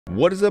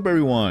What is up,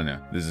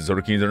 everyone? This is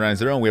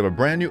Pewdiepie, and we have a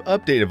brand new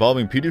update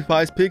involving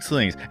Pewdiepie's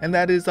Pixelings, and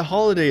that is the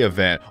holiday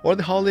event, or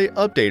the holiday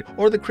update,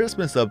 or the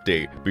Christmas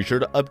update. Be sure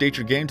to update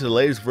your game to the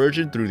latest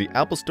version through the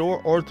Apple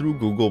Store or through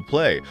Google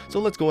Play. So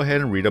let's go ahead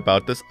and read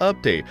about this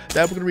update.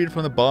 That we're going to read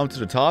from the bottom to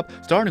the top,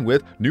 starting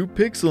with new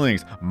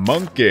Pixelings,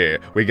 Monkey.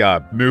 We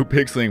got new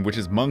Pixeling, which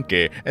is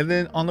Monkey, and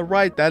then on the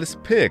right, that is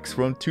Pix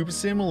from Tube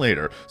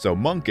Simulator. So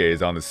Monkey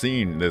is on the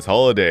scene this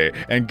holiday,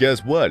 and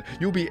guess what?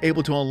 You'll be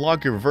able to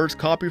unlock your reverse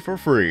copy for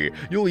free.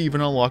 You'll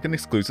even unlock an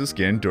exclusive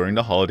skin during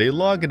the holiday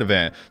login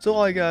event. So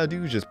all you gotta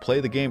do is just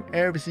play the game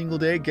every single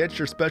day, get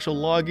your special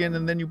login,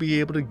 and then you'll be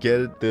able to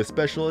get the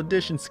special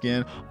edition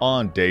skin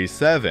on day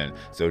 7.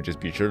 So just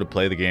be sure to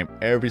play the game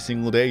every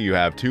single day. You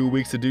have 2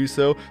 weeks to do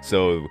so,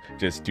 so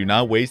just do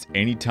not waste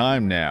any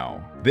time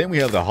now. Then we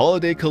have the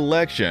Holiday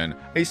Collection.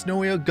 A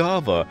Snowy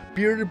Agava,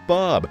 Bearded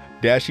Bob,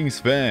 Dashing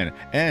Sven,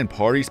 and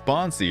Party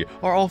Sponsy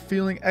are all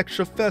feeling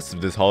extra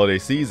festive this holiday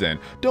season.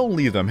 Don't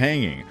leave them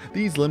hanging.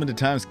 These limited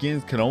time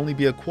skins can only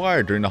be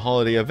acquired during the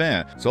holiday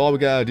event. So all we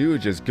gotta do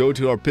is just go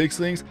to our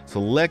Pixelings,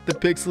 select the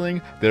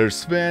Pixeling, there's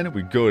Sven,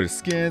 we go to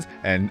skins,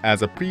 and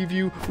as a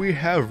preview, we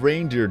have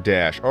Reindeer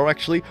Dash, or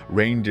actually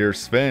Reindeer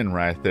Sven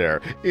right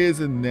there.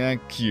 Isn't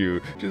that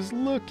cute? Just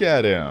look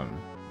at him.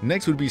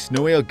 Next would be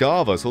Snowy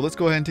Agava, so let's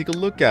go ahead and take a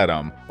look at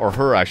him. Or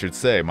her, I should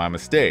say, my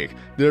mistake.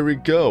 There we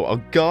go,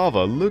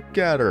 Agava, look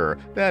at her.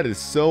 That is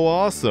so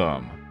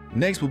awesome.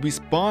 Next will be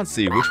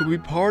Sponsy, which will be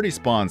Party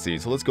Sponsy.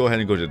 So let's go ahead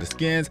and go to the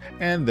skins,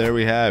 and there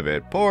we have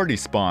it, Party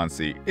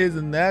Sponsy.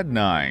 Isn't that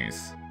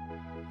nice?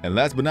 And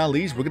last but not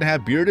least, we're gonna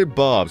have Bearded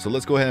Bob. So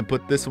let's go ahead and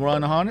put this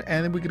one on,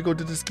 and then we can go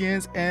to the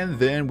skins, and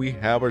then we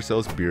have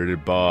ourselves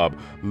Bearded Bob.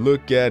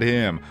 Look at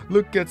him,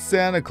 look at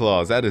Santa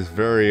Claus, that is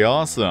very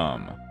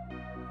awesome.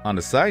 On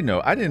a side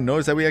note, I didn't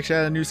notice that we actually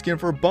had a new skin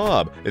for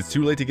Bob. It's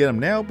too late to get him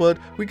now, but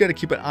we gotta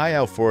keep an eye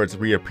out for its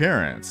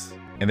reappearance.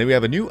 And then we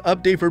have a new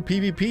update for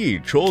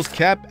PvP, Trolls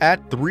cap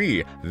at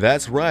 3.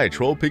 That's right,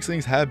 Troll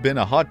Pixelings have been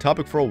a hot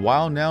topic for a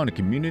while now in the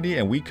community,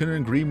 and we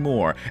couldn't agree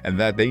more, and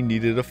that they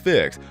needed a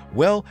fix.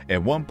 Well,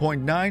 at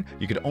 1.9,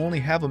 you could only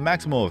have a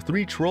maximum of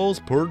 3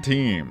 trolls per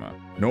team.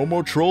 No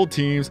more troll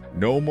teams,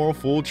 no more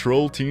full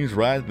troll teams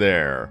right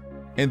there.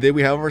 And then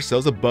we have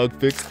ourselves a bug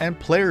fix and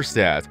player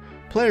stats.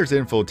 Players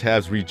info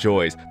tabs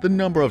rejoice. The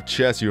number of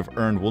chests you have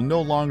earned will no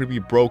longer be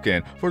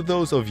broken for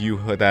those of you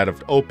that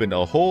have opened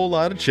a whole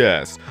lot of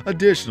chests.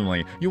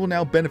 Additionally, you will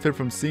now benefit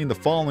from seeing the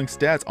following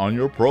stats on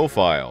your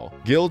profile.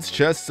 Guild's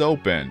chests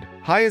opened.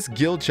 Highest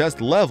guild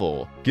chest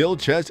level. Guild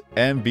chest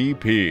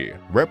MVP.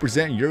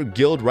 Represent your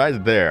guild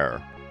right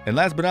there. And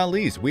last but not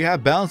least, we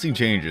have balancing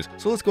changes,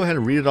 so let's go ahead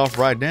and read it off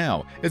right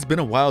now. It's been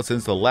a while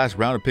since the last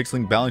round of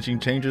Pixeling balancing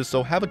changes,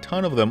 so have a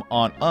ton of them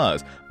on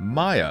us.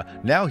 Maya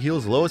now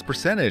heals lowest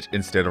percentage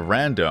instead of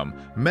random.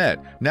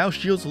 Met now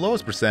shields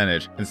lowest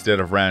percentage instead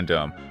of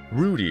random.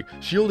 Rudy,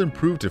 shield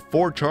improved to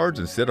 4 charge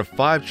instead of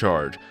 5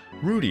 charge.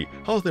 Rudy,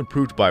 health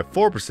improved by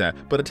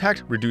 4%, but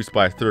attack reduced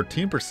by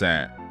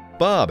 13%.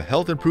 Bob,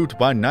 health improved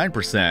by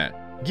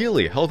 9%.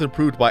 Gilly, health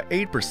improved by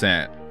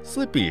 8%.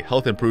 Slippy,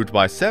 health improved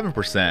by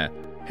 7%.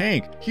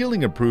 Hank,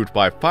 healing improved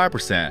by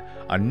 5%.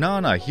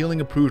 Anana, healing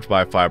improved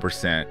by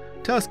 5%.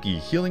 Tusky,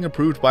 healing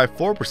improved by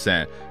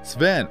 4%.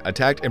 Sven,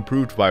 attack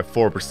improved by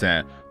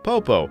 4%.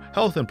 Popo,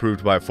 health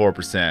improved by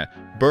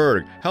 4%.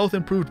 Berg, health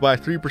improved by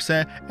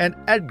 3%. And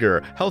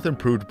Edgar, health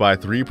improved by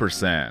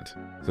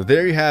 3%. So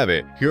there you have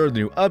it. Here are the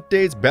new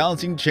updates,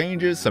 balancing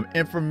changes, some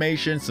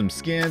information, some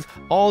skins,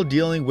 all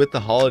dealing with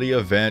the holiday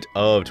event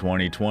of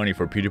 2020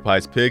 for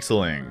Pewdiepie's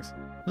Pixelings.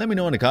 Let me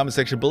know in the comment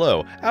section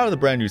below, out of the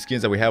brand new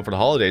skins that we have for the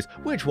holidays,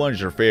 which one is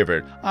your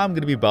favorite? I'm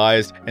going to be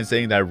biased and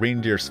saying that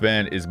Reindeer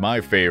Sven is my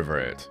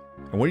favorite.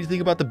 And what do you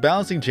think about the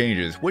balancing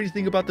changes? What do you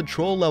think about the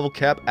troll level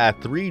cap at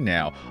 3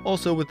 now?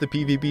 Also with the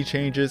PvP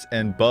changes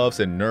and buffs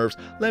and nerfs,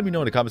 let me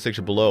know in the comment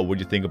section below what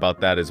you think about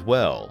that as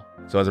well.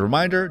 So as a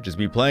reminder, just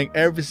be playing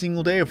every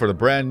single day for the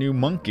brand new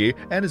Monkey,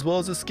 and as well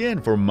as a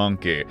skin for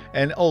Monkey.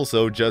 And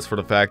also just for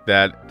the fact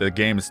that the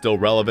game is still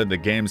relevant, the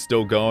game is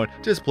still going,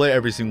 just play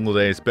every single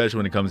day, especially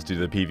when it comes to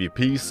the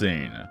PvP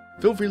scene.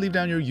 Feel free to leave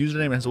down your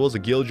username as well as the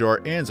guild you are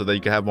in so that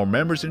you can have more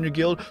members in your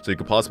guild, so you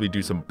can possibly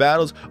do some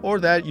battles, or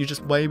that you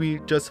just maybe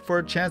just for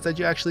a chance that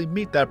you actually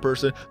meet that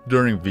person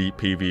during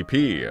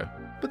PvP.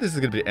 But this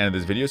is going to be the end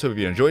of this video, so if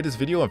you enjoyed this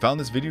video and found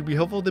this video to be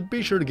helpful, then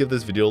be sure to give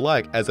this video a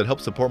like, as it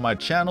helps support my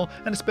channel,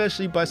 and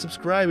especially by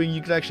subscribing,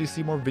 you can actually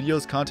see more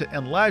videos, content,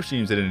 and live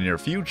streams in the near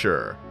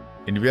future.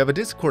 And if you have a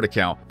Discord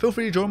account, feel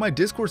free to join my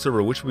Discord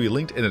server, which will be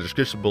linked in the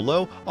description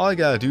below. All you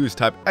gotta do is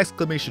type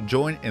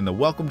 !join in the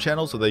welcome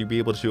channel so that you'll be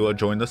able to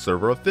join the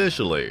server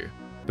officially.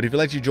 But if you'd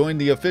like to join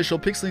the official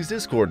Pixelings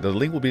Discord, the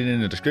link will be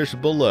in the description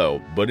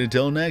below. But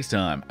until next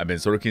time, I've been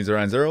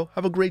Pewdiepie,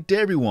 have a great day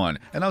everyone,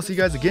 and I'll see you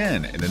guys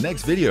again in the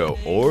next video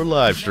or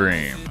live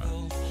stream.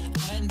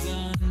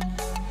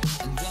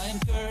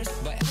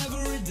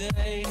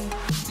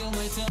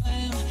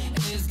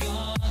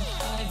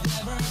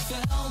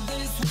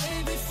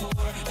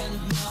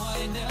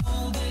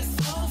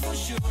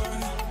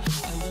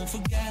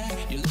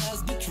 Forget your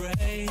last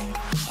betray.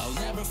 I'll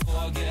never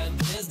forget.